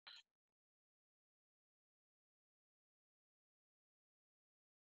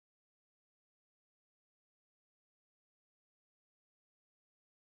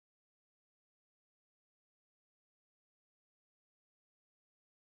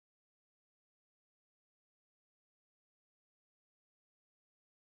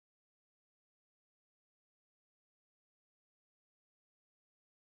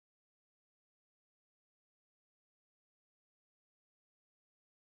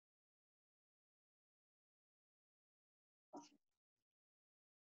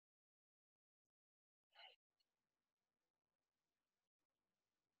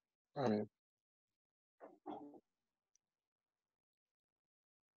አሜን።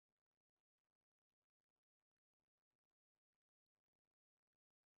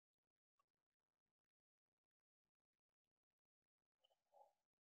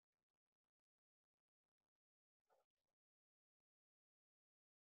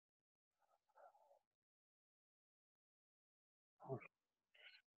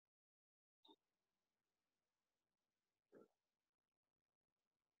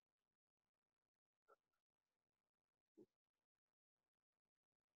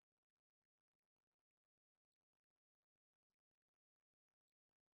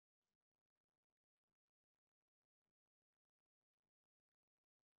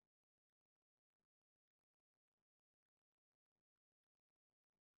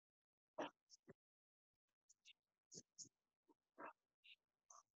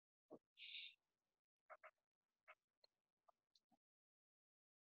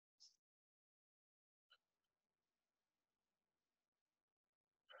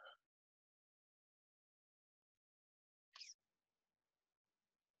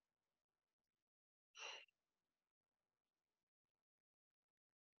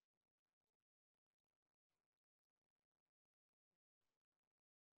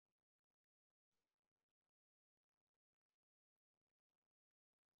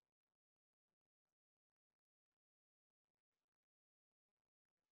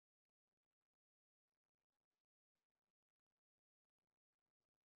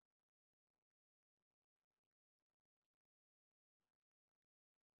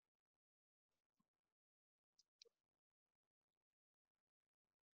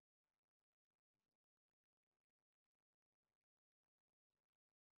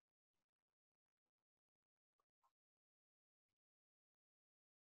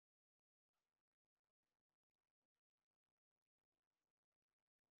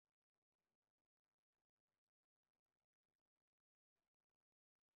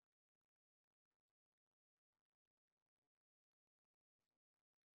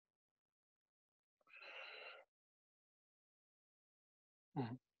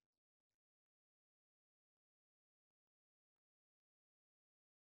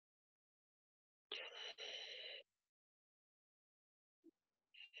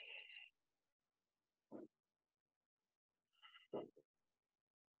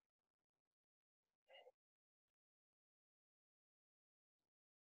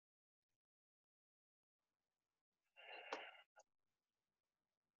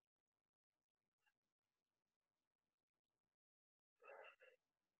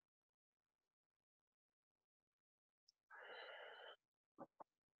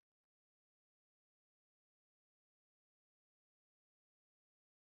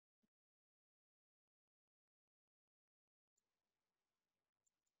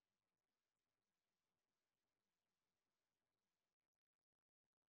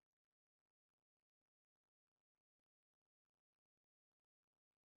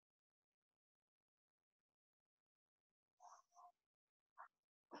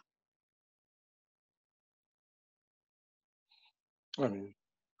 አሜን።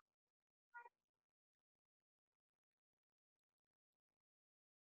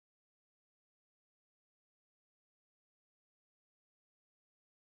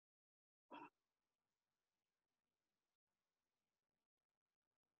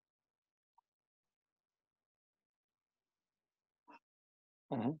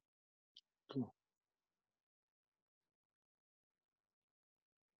 Mhm.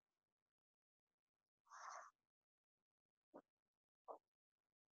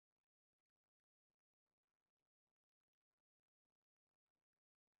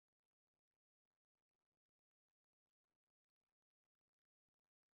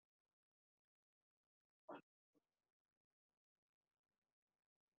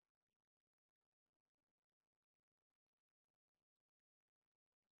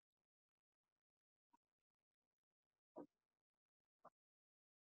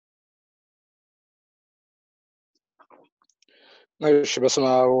 እሺ በስመ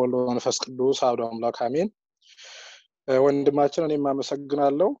አብ ወወልድ ወመንፈስ ቅዱስ አሐዱ አምላክ አሜን። ወንድማችን እኔም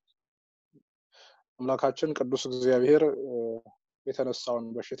አመሰግናለሁ። አምላካችን ቅዱስ እግዚአብሔር የተነሳውን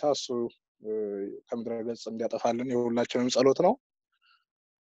በሽታ እሱ ከምድረ ገጽ እንዲያጠፋልን የሁላችንም ጸሎት ነው።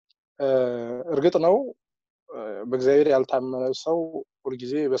 እርግጥ ነው በእግዚአብሔር ያልታመነ ሰው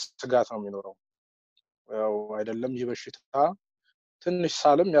ሁልጊዜ በስጋት ነው የሚኖረው። ያው አይደለም ይህ በሽታ ትንሽ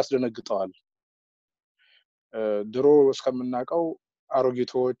ሳልም ያስደነግጠዋል። ድሮ እስከምናውቀው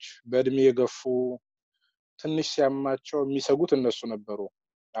አሮጊቶች በእድሜ የገፉ ትንሽ ሲያማቸው የሚሰጉት እነሱ ነበሩ።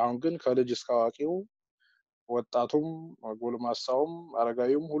 አሁን ግን ከልጅ እስከ አዋቂው ወጣቱም ጎልማሳውም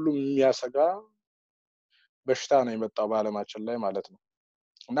አረጋዊውም ሁሉም የሚያሰጋ በሽታ ነው የመጣው በዓለማችን ላይ ማለት ነው።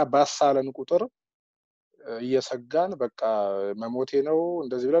 እና ባሳለን ቁጥር እየሰጋን በቃ መሞቴ ነው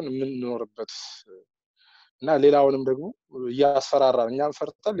እንደዚህ ብለን የምንኖርበት እና ሌላውንም ደግሞ እያስፈራራን እኛም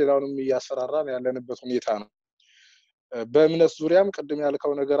ፈርተን ሌላውንም እያስፈራራን ያለንበት ሁኔታ ነው። በእምነት ዙሪያም ቅድም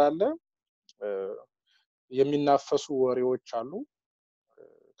ያልከው ነገር አለ። የሚናፈሱ ወሬዎች አሉ።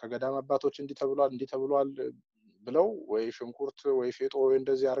 ከገዳም አባቶች እንዲህ ተብሏል ብለው ወይ ሽንኩርት ወይ ፌጦ ወይ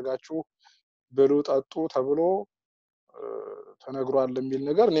እንደዚህ አድርጋችሁ ብሉ ጠጡ ተብሎ ተነግሯል የሚል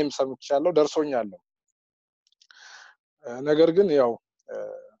ነገር እኔም ሰምቻለሁ ደርሶኛል። ነገር ግን ያው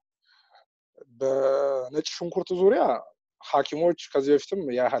በነጭ ሽንኩርት ዙሪያ ሐኪሞች ከዚህ በፊትም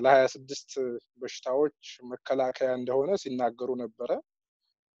ለ26 በሽታዎች መከላከያ እንደሆነ ሲናገሩ ነበረ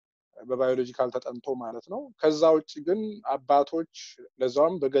በባዮሎጂካል ተጠንቶ ማለት ነው። ከዛ ውጪ ግን አባቶች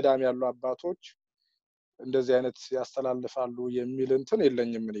ለዛውም በገዳም ያሉ አባቶች እንደዚህ አይነት ያስተላልፋሉ የሚል እንትን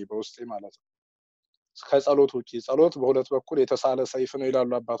የለኝም እኔ በውስጤ ማለት ነው። ከጸሎት ውጪ ጸሎት በሁለት በኩል የተሳለ ሰይፍ ነው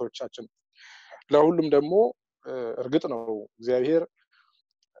ይላሉ አባቶቻችን። ለሁሉም ደግሞ እርግጥ ነው እግዚአብሔር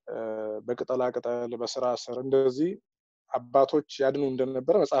በቅጠላ ቅጠል በስራ ስር እንደዚህ አባቶች ያድኑ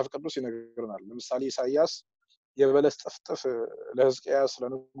እንደነበረ መጽሐፍ ቅዱስ ይነግረናል። ለምሳሌ ኢሳይያስ የበለስ ጥፍጥፍ ለሕዝቅያስ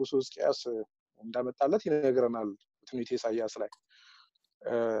ለንጉሱ ሕዝቅያስ እንዳመጣለት ይነግረናል ትንቢተ ኢሳይያስ ላይ።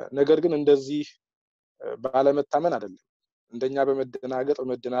 ነገር ግን እንደዚህ ባለመታመን አይደለም፣ እንደኛ በመደናገጥ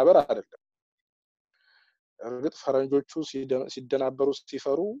በመደናበር አይደለም። እርግጥ ፈረንጆቹ ሲደናበሩ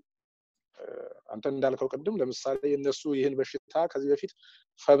ሲፈሩ አንተ እንዳልከው ቅድም ለምሳሌ እነሱ ይህን በሽታ ከዚህ በፊት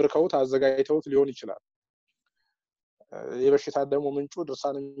ፈብርከውት አዘጋጅተውት ሊሆን ይችላል። የበሽታ ደግሞ ምንጩ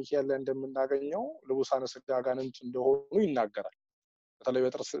ድርሳነ ሚካኤል ላይ እንደምናገኘው ልቡሳነ ስጋ አጋንንት እንደሆኑ ይናገራል። በተለይ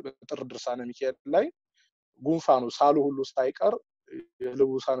በጥር ድርሳነ ሚካኤል ላይ ጉንፋኑ ሳሉ ሁሉ ሳይቀር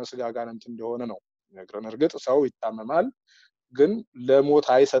የልቡሳነ ስጋ አጋንንት እንደሆነ ነው ይነግረን። እርግጥ ሰው ይታመማል ግን ለሞት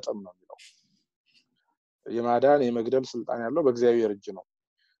አይሰጥም ነው የሚለው። የማዳን የመግደል ስልጣን ያለው በእግዚአብሔር እጅ ነው።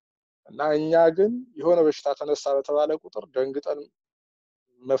 እና እኛ ግን የሆነ በሽታ ተነሳ በተባለ ቁጥር ደንግጠን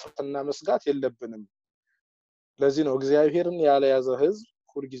መፍራትና መስጋት የለብንም። ለዚህ ነው እግዚአብሔርን ያለያዘ ሕዝብ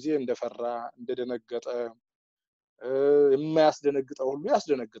ሁልጊዜ እንደፈራ እንደደነገጠ የማያስደነግጠው ሁሉ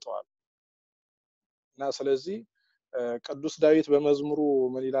ያስደነግጠዋል። እና ስለዚህ ቅዱስ ዳዊት በመዝሙሩ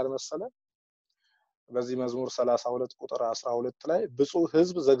ምን ይላል መሰለ? በዚህ መዝሙር 32 ቁጥር 12 ላይ ብፁዕ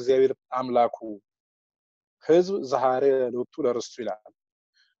ሕዝብ ዘእግዚአብሔር አምላኩ ሕዝብ ዘሐረ ሎቱ ለርስቱ ይላል።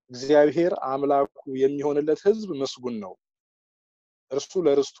 እግዚአብሔር አምላኩ የሚሆንለት ሕዝብ ምስጉን ነው፣ እርሱ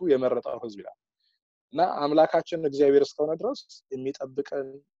ለርስቱ የመረጠው ሕዝብ ይላል። እና አምላካችን እግዚአብሔር እስከሆነ ድረስ የሚጠብቀን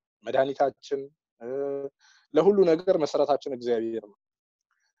መድኃኒታችን ለሁሉ ነገር መሰረታችን እግዚአብሔር ነው።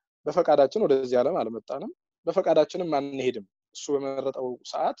 በፈቃዳችን ወደዚህ ዓለም አልመጣንም፣ በፈቃዳችንም አንሄድም። እሱ በመረጠው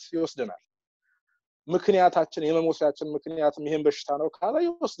ሰዓት ይወስደናል። ምክንያታችን የመሞታችን ምክንያትም ይሄን በሽታ ነው ካለ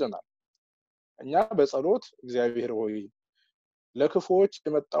ይወስደናል። እኛ በጸሎት እግዚአብሔር ሆይ ለክፉዎች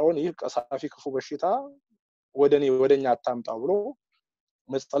የመጣውን ይህ ቀሳፊ ክፉ በሽታ ወደኛ አታምጣው ብሎ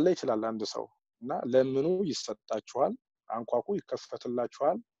መጸለይ ይችላል አንድ ሰው። እና ለምኑ ይሰጣችኋል፣ አንኳኩ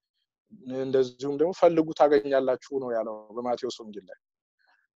ይከፈትላችኋል፣ እንደዚሁም ደግሞ ፈልጉ ታገኛላችሁ ነው ያለው በማቴዎስ ወንጌል ላይ።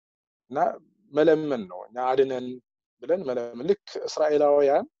 እና መለመን ነው እኛ አድነን ብለን መለመን። ልክ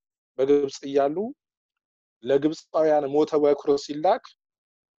እስራኤላውያን በግብጽ እያሉ ለግብጻውያን ሞተ በኩር ሲላክ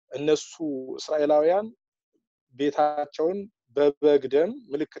እነሱ እስራኤላውያን ቤታቸውን በበግ ደም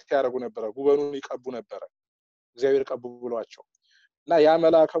ምልክት ያደርጉ ነበረ፣ ጉበኑን ይቀቡ ነበረ እግዚአብሔር ቀቡ ብሏቸው። እና ያ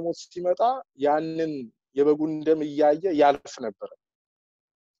መልአከ ሞት ሲመጣ ያንን የበጉን ደም እያየ ያልፍ ነበረ፣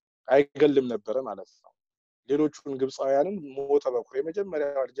 አይገልም ነበረ ማለት ነው። ሌሎቹን ግብጻውያንን ሞተ በኩር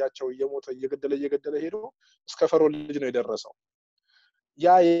የመጀመሪያው ልጃቸው እየሞተ እየገደለ ሄዶ እስከ ፈርዖን ልጅ ነው የደረሰው። ያ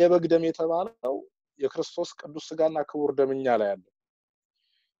የበግ ደም የተባለው የክርስቶስ ቅዱስ ስጋና ክቡር ደምኛ ላይ አለ።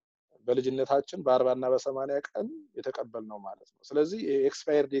 በልጅነታችን በ40 እና በ80 ቀን የተቀበልነው ማለት ነው። ስለዚህ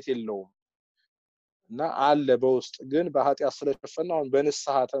ኤክስፓየር ዴት የለውም እና አለ በውስጥ ግን በኃጢአት ስለተሸፈነው አሁን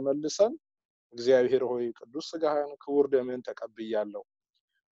በንስሐ ተመልሰን እግዚአብሔር ሆይ ቅዱስ ስጋህን ክቡር ደምህን ተቀብያለሁ፣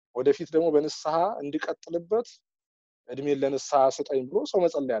 ወደፊት ደግሞ በንስሐ እንድቀጥልበት እድሜን ለንስሐ ስጠኝ ብሎ ሰው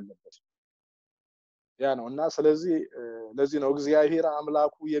መጸለይ አለበት። ያ ነው። እና ስለዚህ ለዚህ ነው እግዚአብሔር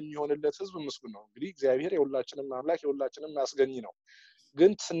አምላኩ የሚሆንለት ሕዝብ ምስጉን ነው። እንግዲህ እግዚአብሔር የሁላችንም አምላክ የሁላችንም አስገኝ ነው።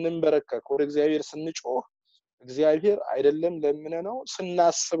 ግን ስንንበረከክ ወደ እግዚአብሔር ስንጮህ እግዚአብሔር አይደለም ለምነነው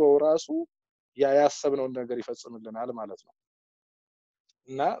ስናስበው ራሱ ያሰብነውን ነገር ይፈጽምልናል ማለት ነው።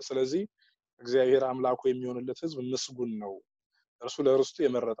 እና ስለዚህ እግዚአብሔር አምላኩ የሚሆንለት ሕዝብ ምስጉን ነው፣ እርሱ ለርስቱ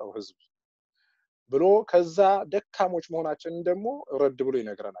የመረጠው ሕዝብ ብሎ ከዛ ደካሞች መሆናችንን ደግሞ ረድ ብሎ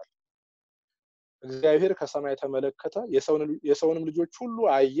ይነግረናል። እግዚአብሔር ከሰማይ ተመለከተ፣ የሰውንም ልጆች ሁሉ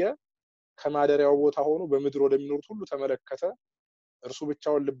አየ፣ ከማደሪያው ቦታ ሆኖ በምድር ወደሚኖሩት ሁሉ ተመለከተ። እርሱ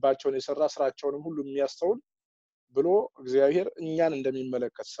ብቻውን ልባቸውን የሰራ ስራቸውንም ሁሉ የሚያስተውል ብሎ እግዚአብሔር እኛን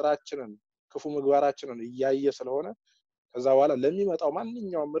እንደሚመለከት ስራችንን ክፉ ምግባራችንን እያየ ስለሆነ ከዛ በኋላ ለሚመጣው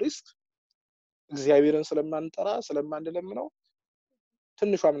ማንኛውም ሪስክ እግዚአብሔርን ስለማንጠራ ስለማንለምነው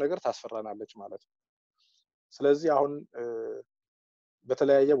ትንሿም ነገር ታስፈራናለች ማለት ነው። ስለዚህ አሁን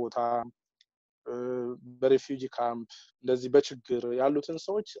በተለያየ ቦታ በሪፊውጂ ካምፕ እንደዚህ በችግር ያሉትን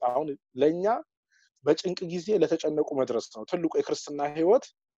ሰዎች አሁን ለኛ በጭንቅ ጊዜ ለተጨነቁ መድረስ ነው ትልቁ የክርስትና ህይወት።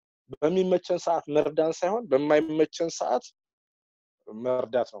 በሚመቸን ሰዓት መርዳን ሳይሆን በማይመቸን ሰዓት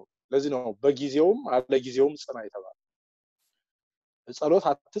መርዳት ነው። ለዚህ ነው በጊዜውም አለ ጊዜውም ጽና ይተባል። ጸሎት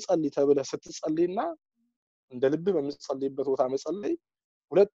አትጸልይ ተብለህ ስትጸልይና እንደ ልብ በምትጸልይበት ቦታ መጸለይ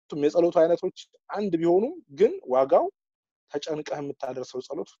ሁለቱም የጸሎት አይነቶች አንድ ቢሆኑም ግን ዋጋው ተጨንቀህ የምታደርሰው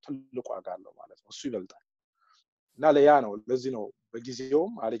ጸሎት ትልቅ ዋጋ አለው ማለት ነው። እሱ ይበልጣል። እና ለያ ነው ለዚህ ነው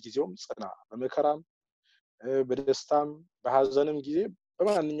በጊዜውም አለ ጊዜውም ጽና። በመከራም በደስታም በሐዘንም ጊዜ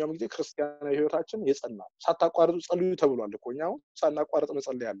በማንኛውም ጊዜ ክርስቲያናዊ ህይወታችን የጸና ሳታቋርጡ ጸልዩ ተብሏል እኮ። እኛው ሳናቋርጥ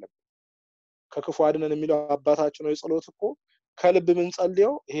መጸለይ አለብን። ከክፉ አድነን የሚለው አባታችን ነው የጸሎት እኮ ከልብ ምን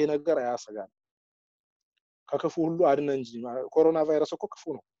ጸልየው ይሄ ነገር አያሰጋን ከክፉ ሁሉ አድነን እንጂ። ኮሮና ቫይረስ እኮ ክፉ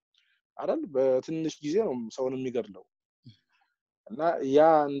ነው አይደል? በትንሽ ጊዜ ነው ሰውን የሚገድለው። እና ያ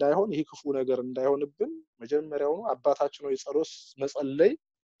እንዳይሆን ይሄ ክፉ ነገር እንዳይሆንብን መጀመሪያው አባታችን ነው የጸሎት መጸለይ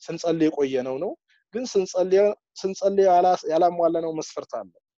ስንጸልይ የቆየነው ነው። ግን ስንጸልይ ያላሟላነው መስፈርት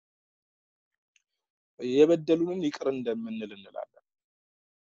አለ። የበደሉንን ይቅር እንደምንል እንላለን።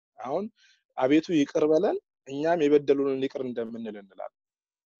 አሁን አቤቱ ይቅር በለን እኛም የበደሉንን ይቅር እንደምንል እንላለን።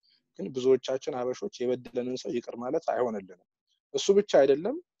 ግን ብዙዎቻችን አበሾች የበደለንን ሰው ይቅር ማለት አይሆንልንም። እሱ ብቻ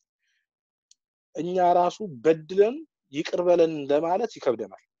አይደለም እኛ ራሱ በድለን ይቅር በለን ለማለት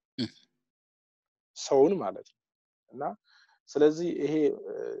ይከብደናል ሰውን ማለት ነው። እና ስለዚህ ይሄ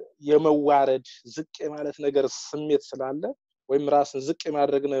የመዋረድ ዝቅ የማለት ነገር ስሜት ስላለ ወይም ራስን ዝቅ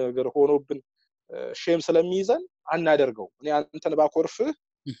የማድረግ ነገር ሆኖብን ሼም ስለሚይዘን አናደርገው። እኔ አንተን ባኮርፍህ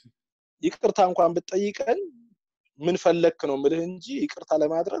ይቅርታ እንኳን ብትጠይቀን ምን ፈለክ ነው ምልህ እንጂ ይቅርታ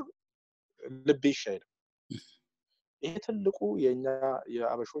ለማድረግ ልብ ይሻይል። ይሄ ትልቁ የኛ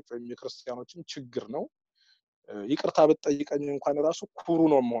የአበሾች ወይም የክርስቲያኖችን ችግር ነው። ይቅርታ ብትጠይቀኝ እንኳን ራሱ ኩሩ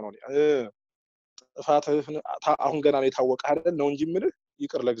ነው የምሆነው። ጥፋትህ አሁን ገና ነው የታወቀ አይደል ነው እንጂ ምልህ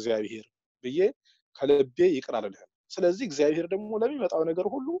ይቅር ለእግዚአብሔር ብዬ ከልቤ ይቅር አልልህም። ስለዚህ እግዚአብሔር ደግሞ ለሚመጣው ነገር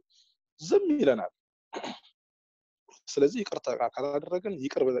ሁሉ ዝም ይለናል። ስለዚህ ይቅርታ ካላደረግን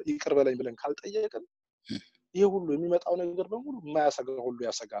ይቅር በለኝ ብለን ካልጠየቅን ይሄ ሁሉ የሚመጣው ነገር በሙሉ የማያሰጋ ሁሉ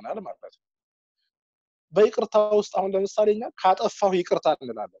ያሰጋናል ማለት ነው። በይቅርታ ውስጥ አሁን ለምሳሌ እኛ ካጠፋሁ ይቅርታ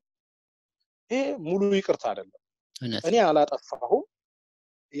እንላለን። ይሄ ሙሉ ይቅርታ አይደለም። እኔ አላጠፋሁም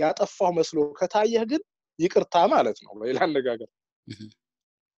ያጠፋሁ መስሎ ከታየህ ግን ይቅርታ ማለት ነው። በሌላ አነጋገር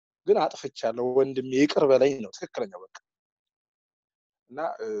ግን አጥፍቻለሁ ወንድም ይቅር በለኝ ነው ትክክለኛው በቃ። እና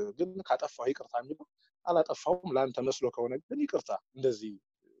ግን ካጠፋሁ ይቅርታ የሚለው አላጠፋሁም ላንተ መስሎ ከሆነ ግን ይቅርታ እንደዚህ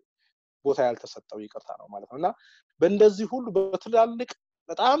ቦታ ያልተሰጠው ይቅርታ ነው ማለት ነው። እና በእንደዚህ ሁሉ በትላልቅ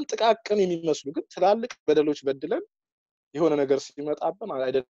በጣም ጥቃቅን የሚመስሉ ግን ትላልቅ በደሎች በድለን የሆነ ነገር ሲመጣብን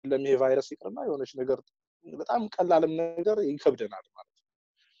አይደለም ይሄ ቫይረስ ይቅርና የሆነች ነገር በጣም ቀላልም ነገር ይከብደናል ማለት ነው።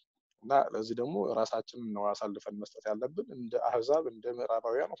 እና ለዚህ ደግሞ ራሳችንን ነው አሳልፈን መስጠት ያለብን። እንደ አህዛብ እንደ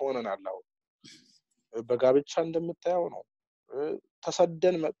ምዕራባውያን ሆነናል። አሁን በጋብቻ እንደምታየው ነው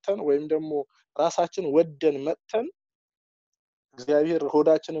ተሰደን መጥተን ወይም ደግሞ ራሳችን ወደን መጥተን እግዚአብሔር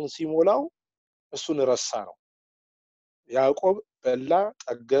ሆዳችንን ሲሞላው እሱን ረሳ ነው። ያዕቆብ በላ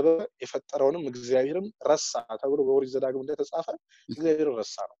ጠገበ የፈጠረውንም እግዚአብሔርም ረሳ ተብሎ በኦሪት ዘዳግም እንደተጻፈ እግዚአብሔር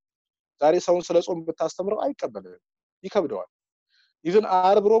ረሳ ነው። ዛሬ ሰውን ስለ ጾም ብታስተምረው አይቀበልም፣ ይከብደዋል። ይህን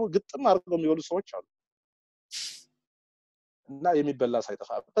ዓርብ ሮብ ግጥም አድርገው የሚወሉ ሰዎች አሉ እና የሚበላ ሳይጠፋ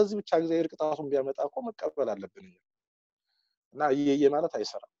በዚህ ብቻ እግዚአብሔር ቅጣቱን ቢያመጣ እኮ መቀበል አለብን እና ይሄ ማለት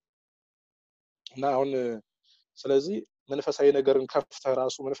አይሰራም። እና አሁን ስለዚህ መንፈሳዊ ነገርን ከፍተህ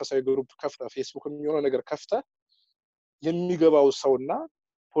ራሱ መንፈሳዊ ግሩፕ ከፍተህ ፌስቡክ የሚሆነው ነገር ከፍተህ የሚገባው ሰውና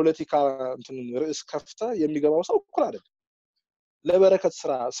ፖለቲካ እንትን ርዕስ ከፍተህ የሚገባው ሰው እኩል አይደለም። ለበረከት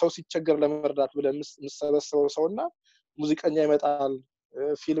ስራ ሰው ሲቸገር ለመርዳት ብለህ የምትሰበስበው ሰውና ሙዚቀኛ ይመጣል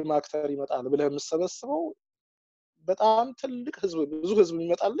ፊልም አክተር ይመጣል ብለህ የምትሰበስበው በጣም ትልቅ ህዝብ ብዙ ህዝብ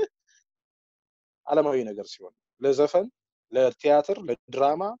ይመጣልህ ዓለማዊ ነገር ሲሆን ለዘፈን ለቲያትር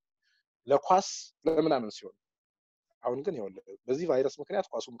ለድራማ ለኳስ ለምናምን ሲሆን አሁን ግን ይኸውልህ በዚህ ቫይረስ ምክንያት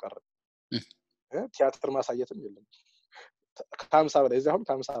ኳሱም ቀረ። ቲያትር ማሳየትም የለም። ከ50 በላይ እዚህ አሁን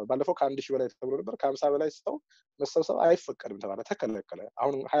ከ50 ባለፈው ከ1000 በላይ ተብሎ ነበር። ከ50 በላይ ሰው መሰብሰብ አይፈቀድም ተባለ፣ ተከለከለ።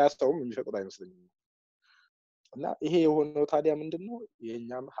 አሁን 20 ሰውም የሚፈቅድ አይመስለኝም። እና ይሄ የሆነው ታዲያ ምንድነው?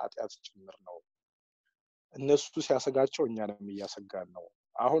 የኛም ኃጢያት ጭምር ነው። እነሱ ሲያሰጋቸው እኛንም እያሰጋን ነው።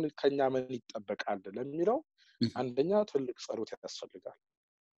 አሁን ከኛ ምን ይጠበቃል ለሚለው አንደኛ ትልቅ ጸሎት ያስፈልጋል።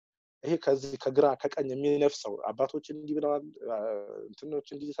 ይሄ ከዚህ ከግራ ከቀኝ የሚነፍሰው አባቶች እንዲህ ብለዋል እንትኖች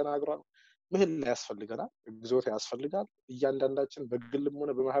እንዲህ ተናግረዋል ምህላ ያስፈልገናል፣ እግዚኦት ያስፈልጋል። እያንዳንዳችን በግልም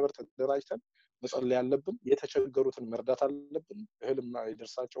ሆነ በማህበር ተደራጅተን መጸለይ ያለብን፣ የተቸገሩትን መርዳት አለብን። እህልም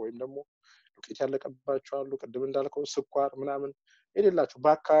ይደርሳቸው ወይም ደግሞ ዱቄት ያለቀባቸው አሉ፣ ቅድም እንዳልከው ስኳር ምናምን የሌላቸው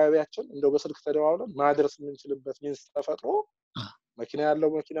በአካባቢያችን እንደው በስልክ ተደዋውለን ማድረስ የምንችልበት ሚንስ ተፈጥሮ መኪና ያለው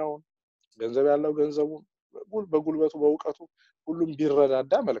መኪናውን፣ ገንዘብ ያለው ገንዘቡን፣ በጉልበቱ በእውቀቱ ሁሉም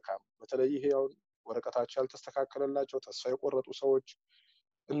ቢረዳዳ መልካም። በተለይ ይሄ ያው ወረቀታቸው ያልተስተካከለላቸው ተስፋ የቆረጡ ሰዎች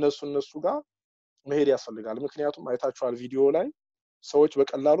እነሱ ጋር መሄድ ያስፈልጋል። ምክንያቱም አይታችኋል ቪዲዮ ላይ ሰዎች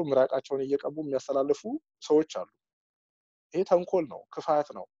በቀላሉ ምራቃቸውን እየቀቡ የሚያስተላልፉ ሰዎች አሉ። ይሄ ተንኮል ነው፣ ክፋት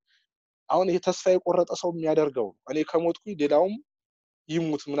ነው። አሁን ይሄ ተስፋ የቆረጠ ሰው የሚያደርገው እኔ ከሞትኩኝ ሌላውም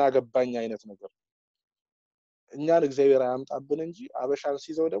ይሙት ምን አገባኝ አይነት ነገር እኛን እግዚአብሔር አያምጣብን እንጂ አበሻን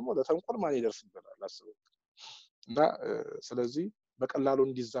ሲይዘው ደግሞ ለተንኮል ማን ይደርስብናል አስበው። እና ስለዚህ በቀላሉ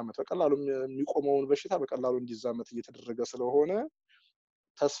እንዲዛመት በቀላሉ የሚቆመውን በሽታ በቀላሉ እንዲዛመት እየተደረገ ስለሆነ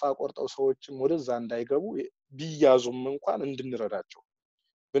ተስፋ ቆርጠው ሰዎችም ወደዛ እንዳይገቡ ቢያዙም እንኳን እንድንረዳቸው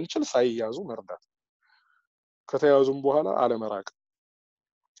ብንችል ሳይያዙ መርዳት፣ ከተያዙም በኋላ አለመራቅ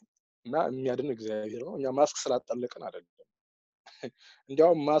እና የሚያድን እግዚአብሔር ነው። እኛ ማስክ ስላጠለቅን አይደለም።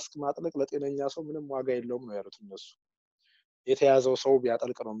 እንዲያውም ማስክ ማጥለቅ ለጤነኛ ሰው ምንም ዋጋ የለውም ነው ያሉት እነሱ። የተያዘው ሰው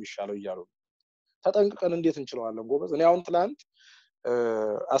ቢያጠልቅ ነው የሚሻለው እያሉ ነው። ተጠንቅቀን እንዴት እንችለዋለን ጎበዝ? እኔ አሁን ትላንት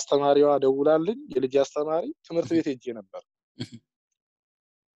አስተማሪዋ ደውላልኝ፣ የልጅ አስተማሪ ትምህርት ቤት ሄጄ ነበር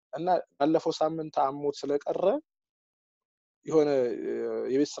እና ባለፈው ሳምንት አሞት ስለቀረ የሆነ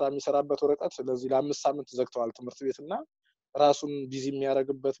የቤት ስራ የሚሰራበት ወረቀት ስለዚህ ለ5 ሳምንት ዘግተዋል ትምህርት ቤትና ራሱን ቢዚ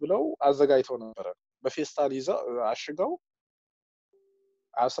የሚያደርግበት ብለው አዘጋጅተው ነበር። በፌስታል ይዘው አሽገው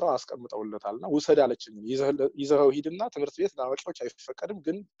አስራው አስቀምጠውለታልና ውሰድ አለችኝ። ይዘው ሂድና ትምህርት ቤት ለአዋቂዎች አይፈቀድም፣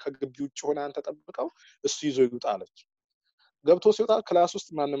 ግን ከግቢ ውጭ ሆነ አንተ ጠብቀው እሱ ይዞ ይውጣ አለች። ገብቶ ሲወጣ ክላስ ውስጥ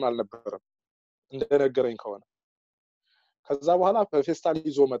ማንም አልነበረም እንደነገረኝ ከሆነ። ከዛ በኋላ በፌስታል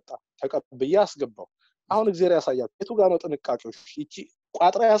ይዞ መጣ፣ ተቀብዬ አስገባው። አሁን እግዚአብሔር ያሳያል የቱ ጋር ነው ጥንቃቄው። እቺ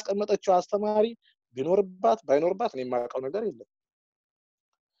ቋጥራ ያስቀመጠችው አስተማሪ ቢኖርባት ባይኖርባት እኔ የማውቀው ነገር የለም።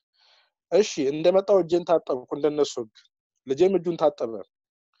 እሺ እንደመጣው እጄን ታጠብኩ እንደነሱ ልጄም እጁን ታጠበ።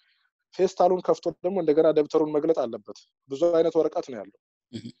 ፌስታሉን ከፍቶ ደግሞ እንደገና ደብተሩን መግለጥ አለበት። ብዙ አይነት ወረቀት ነው ያለው።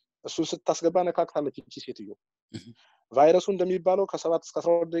 እሱን ስታስገባ ነካክታለች እቺ ሴትዮ። ቫይረሱ እንደሚባለው ከ7 እስከ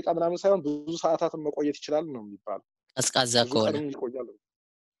 12 ደቂቃ ምናምን ሳይሆን ብዙ ሰዓታትን መቆየት ይችላል ነው የሚባለው። ቀዝቃዛ ከሆነ ይቆያል።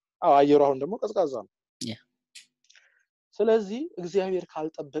 አዎ አየሩ አሁን ደግሞ ቀዝቃዛ ነው። ስለዚህ እግዚአብሔር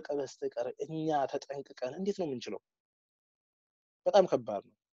ካልጠበቀ በስተቀር እኛ ተጠንቅቀን እንዴት ነው የምንችለው? በጣም ከባድ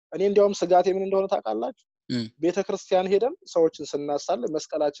ነው። እኔ እንዲያውም ስጋቴ ምን እንደሆነ ታውቃላችሁ? ቤተክርስቲያን ሄደን ሰዎችን ስናሳል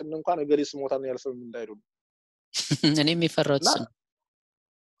መስቀላችንን እንኳን እገሌ ስሞታን ያልፈም እንዳይሉ እኔም የፈራሁት እሱ።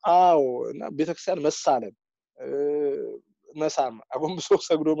 አዎ እና ቤተክርስቲያን መሳለም መሳም አጎንብሶ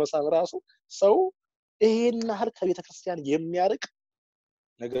ሰግዶ መሳም ራሱ ሰው ይሄን ያህል ከቤተክርስቲያን የሚያርቅ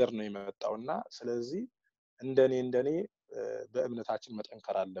ነገር ነው የመጣውና ስለዚህ እንደኔ በእምነታችን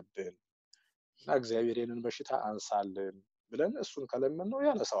መጠንከር አለብን እና እግዚአብሔር ይሄንን በሽታ አንሳልን ብለን እሱን ከለመነው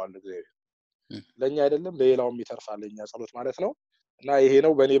ያነሳዋል እግዚአብሔር። ለኛ አይደለም ለሌላውም ይተርፋል የኛ ጸሎት ማለት ነው። እና ይሄ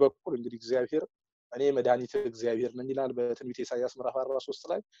ነው በእኔ በኩል እንግዲህ እግዚአብሔር እኔ መድኃኒት እግዚአብሔር ነኝ ይላል በትንቢተ ኢሳይያስ ምዕራፍ 43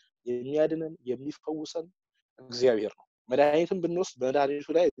 ላይ የሚያድነን የሚፈውሰን እግዚአብሔር ነው። መድኃኒትን ብንወስድ በመድኃኒቱ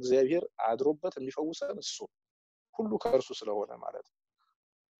ላይ እግዚአብሔር አድሮበት የሚፈውሰን እሱ ሁሉ ከእርሱ ስለሆነ ማለት ነው።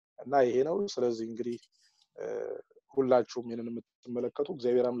 እና ይሄ ነው። ስለዚህ እንግዲህ ሁላችሁም ይሄንን የምትመለከቱ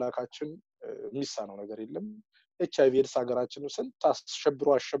እግዚአብሔር አምላካችን የሚሳነው ነገር የለም። HIV ኤድስ ሀገራችን ስንት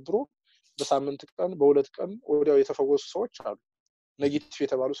አሸብሮ በሳምንት ቀን በሁለት ቀን ወዲያው የተፈወሱ ሰዎች አሉ። ኔጌቲቭ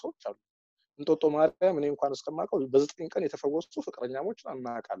የተባሉ ሰዎች አሉ። እንጦጦ ማርያም እኔ እንኳን እስከማውቀው በ9 ቀን የተፈወሱ ፍቅረኛሞች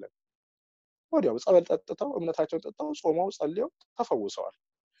እናውቃለን። ወዲያው ጸበል ጠጥተው እምነታቸውን ጠጥተው ጾመው ጸልየው ተፈውሰዋል።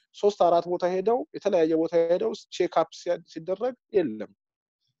 3-4 ቦታ ሄደው የተለያየ ቦታ ሄደው ቼክ አፕ ሲደረግ የለም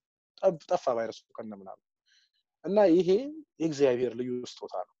ጠፋ ቫይረሱ ከነምናምን። እና ይሄ የእግዚአብሔር ልዩ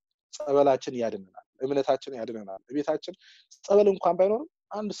ስጦታ ነው። ጸበላችን ያድነናል፣ እምነታችን ያድነናል። ቤታችን ጸበል እንኳን ባይኖር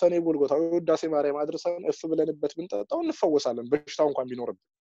አንድ ሰኔ ጎልጎታ ወዳሴ ማርያም አድርሰን እፍ ብለንበት ብንጠጣው እንፈወሳለን በሽታው እንኳን ቢኖርብን።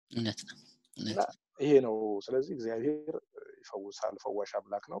 እውነት ነው። ይሄ ነው። ስለዚህ እግዚአብሔር ይፈውሳል፣ ፈዋሽ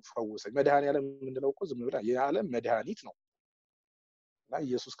አምላክ ነው። ፈውሰኝ መድኃኒዓለም የምንለው እኮ ዝም ብለን የዓለም መድኃኒት ነው። እና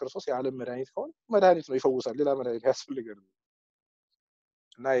ኢየሱስ ክርስቶስ የዓለም መድኃኒት ከሆነ መድኃኒት ነው፣ ይፈውሳል። ሌላ መድኃኒት ያስፈልገንም።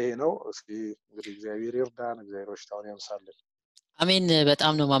 እና ይሄ ነው። እስኪ እንግዲህ እግዚአብሔር ይርዳን፣ እግዚአብሔር በሽታውን ያንሳልን። አሜን።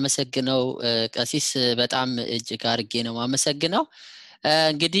 በጣም ነው ማመሰግነው ቀሲስ፣ በጣም እጅግ አድርጌ ነው ማመሰግነው።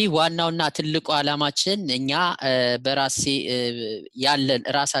 እንግዲህ ዋናውና ትልቁ ዓላማችን እኛ በራሴ ያለን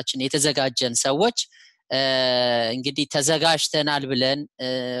ራሳችን የተዘጋጀን ሰዎች እንግዲህ ተዘጋጅተናል ብለን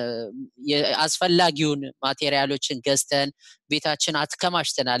አስፈላጊውን ማቴሪያሎችን ገዝተን ቤታችን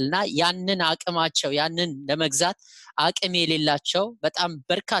አትከማሽተናልና ያንን አቅማቸው ያንን ለመግዛት አቅም የሌላቸው በጣም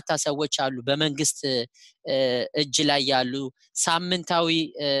በርካታ ሰዎች አሉ በመንግስት እጅ ላይ ያሉ ሳምንታዊ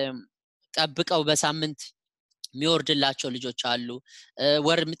ጠብቀው በሳምንት የሚወርድላቸው ልጆች አሉ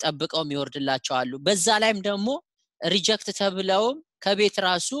ወርም ጠብቀው የሚወርድላቸው አሉ በዛ ላይም ደግሞ ሪጀክት ተብለው ከቤት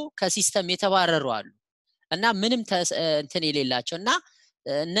ራሱ ከሲስተም የተባረሩ አሉ እና ምንም እንትን የሌላቸውና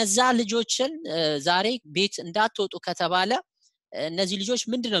እነዛ ልጆችን ዛሬ ቤት እንዳትወጡ ከተባለ እነዚህ ልጆች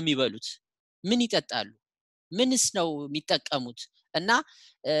ምንድነው የሚበሉት ምን ይጠጣሉ ምንስ ነው የሚጠቀሙት እና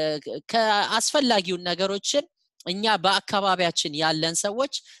ከአስፈላጊው ነገሮችን እኛ በአካባቢያችን ያለን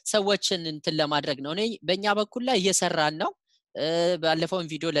ሰዎችን እንትን ለማድረግ ነው እኔ በእኛ በኩል ላይ እየሰራን ነው ባለፈው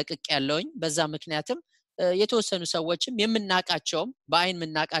ቪዲዮ ለቅቅ ያለውኝ በዛ ምክንያትም የተወሰኑ ሰዎችም የምናቃቸውም በአይን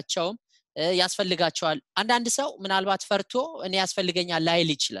ምናቃቸውም ያስፈልጋቸዋል አንዳንድ ሰው ምናልባት ፈርቶ እኔ ያስፈልገኛል ላይል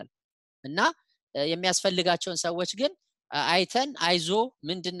ይችላል እና የሚያስፈልጋቸውን ሰዎች ግን አይተን አይዞ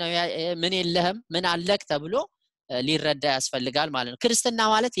ምንድነው ምን የለህም ምን አለክ ተብሎ ሊረዳ ያስፈልጋል ማለት ነው ክርስትና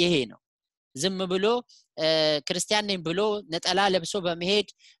ማለት ይሄ ነው ዝም ብሎ ክርስቲያን ነኝ ብሎ ነጠላ ለብሶ በመሄድ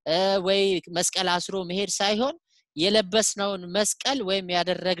ወይ መስቀል አስሮ መሄድ ሳይሆን የለበስነውን መስቀል ወይም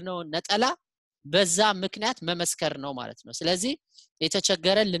ያደረግነው ነጠላ በዛ ምክንያት መመስከር ነው ማለት ነው ስለዚህ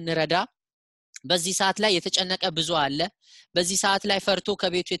የተቸገረን ልንረዳ በዚህ ሰዓት ላይ የተጨነቀ ብዙ አለ በዚህ ሰዓት ላይ ፈርቶ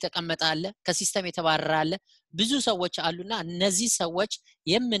ከቤቱ የተቀመጠ አለ ከሲስተም የተባረረ አለ ብዙ ሰዎች አሉና እነዚህ ሰዎች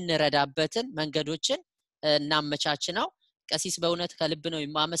የምንረዳበትን መንገዶችን እናመቻች ነው ቀሲስ በእውነት ከልብ ነው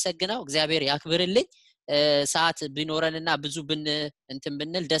የማመሰግነው እግዚአብሔር ያክብርልኝ ሰዓት ቢኖረንና ብዙ እንትን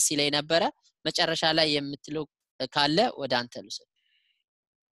ብንል ደስ ይለኝ ነበር መጨረሻ ላይ የምትለው ካለ ወደ አንተ ልሰጥ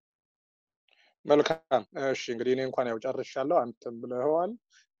መልካም እሺ እንግዲህ እኔ እንኳን ያው ጨርሻለሁ አንተም ብለኸዋል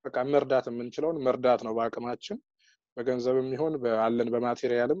በቃ መርዳት የምንችለውን መርዳት ነው በአቅማችን በገንዘብም ይሁን በአለን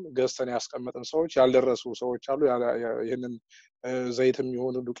በማቴሪያልም ገዝተን ያስቀመጥን ሰዎች ያልደረሱ ሰዎች አሉ ይሄንን ዘይትም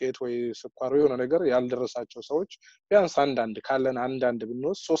ይሁን ዱቄት ወይ ስኳር የሆነ ነገር ያልደረሳቸው ሰዎች ቢያንስ አንዳንድ ካለን አንዳንድ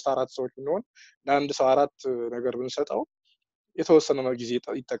ብንወስድ 3-4 ሰዎች ብንሆን ለአንድ ሰው 4 ነገር ብንሰጠው የተወሰነ ጊዜ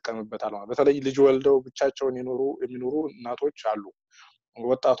ይጠቀምበታል ማለት በተለይ ልጅ ወልደው ብቻቸውን የሚኖሩ እናቶች አሉ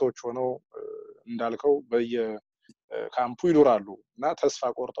ወጣቶች ሆነው እንዳልከው በየካምፑ ይኖራሉ እና ተስፋ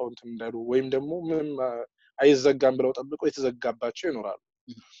ቆርጠው እንትን እንዳሉ ወይም ደግሞ ምንም አይዘጋም ብለው ጠብቀው የተዘጋባቸው ይኖራሉ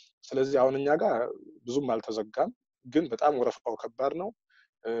ስለዚህ አሁን እኛ ጋር ብዙም አልተዘጋም ግን በጣም ወረፋው ከባድ ነው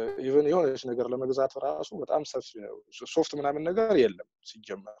ኢቭን የሆነች ነገር ለመግዛት ራሱ በጣም ሰፊ ነው ሶፍት ምናምን ነገር የለም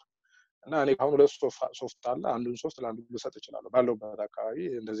ሲጀመር እና እኔ አሁን ሁለት ሶፍት አለ አንዱን ሶፍት ለአንዱ ልሰጥ ይችላል ባለውበት አካባቢ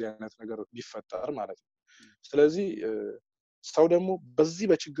እንደዚህ አይነት ነገር ቢፈጠር ማለት ነው ስለዚህ ሰው ደግሞ በዚህ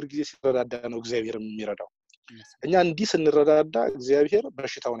በችግር ጊዜ ሲረዳዳ ነው እግዚአብሔር የሚረዳው እኛ እንዲህ ስንረዳዳ እግዚአብሔር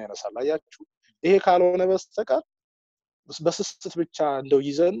በሽታውን ያነሳል አያችሁ ይሄ ካልሆነ በስተቀር በስስት ብቻ እንደው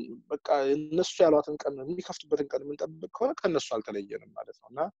ይዘን በቃ እነሱ ያሏትን ቀን የሚከፍቱበትን ቀን የምንጠብቅ ከሆነ ከነሱ አልተለየንም ማለት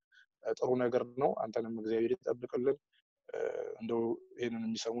ነውና ጥሩ ነገር ነው አንተንም እግዚአብሔር ይጠብቅልን እንደው ይሄንን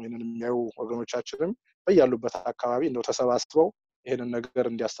የሚሰሙ ይሄንን የሚያዩ ወገኖቻችንም በያሉበት አካባቢ እንደው ተሰባስበው ይሄንን ነገር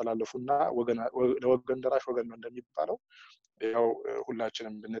እንዲያስተላልፉና ለወገን ደራሽ ወገን ነው እንደሚባለው ያው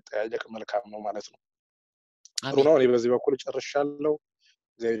ሁላችንም ብንጠያየቅ መልካም ነው ማለት ነው ጥሩ ነው እኔ በዚህ በኩል ጨርሻለሁ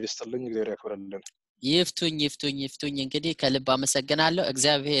እግዚአብሔር ይስጥልኝ እግዚአብሔር ያክብርልን ይፍቱኝ እንግዲህ ከልብ አመሰግናለሁ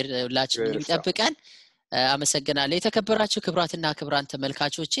እግዚአብሔር ሁላችንም ይጠብቀን አመሰግናለሁ የተከበራችሁ ክብራትና ክብራን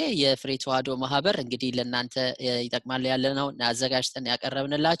ተመልካቾቼ የፍሬ ተዋህዶ ማህበር እንግዲህ ለእናንተ ይጠቅማል ያለነው አዘጋጅተን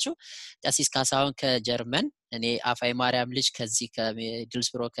ያቀረብንላችሁ ቀሲስ ካሳሁን ከጀርመን እኔ አፋይ ማርያም ልጅ ከዚህ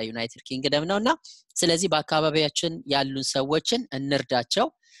ከዲልስብሮ ከዩናይትድ ኪንግደም ነውና ስለዚህ በአካባቢያችን ያሉን ሰዎችን እንርዳቸው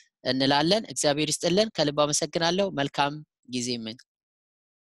እንላለን እግዚአብሔር ይስጥልን ከልብ አመሰግናለሁ መልካም ጊዜ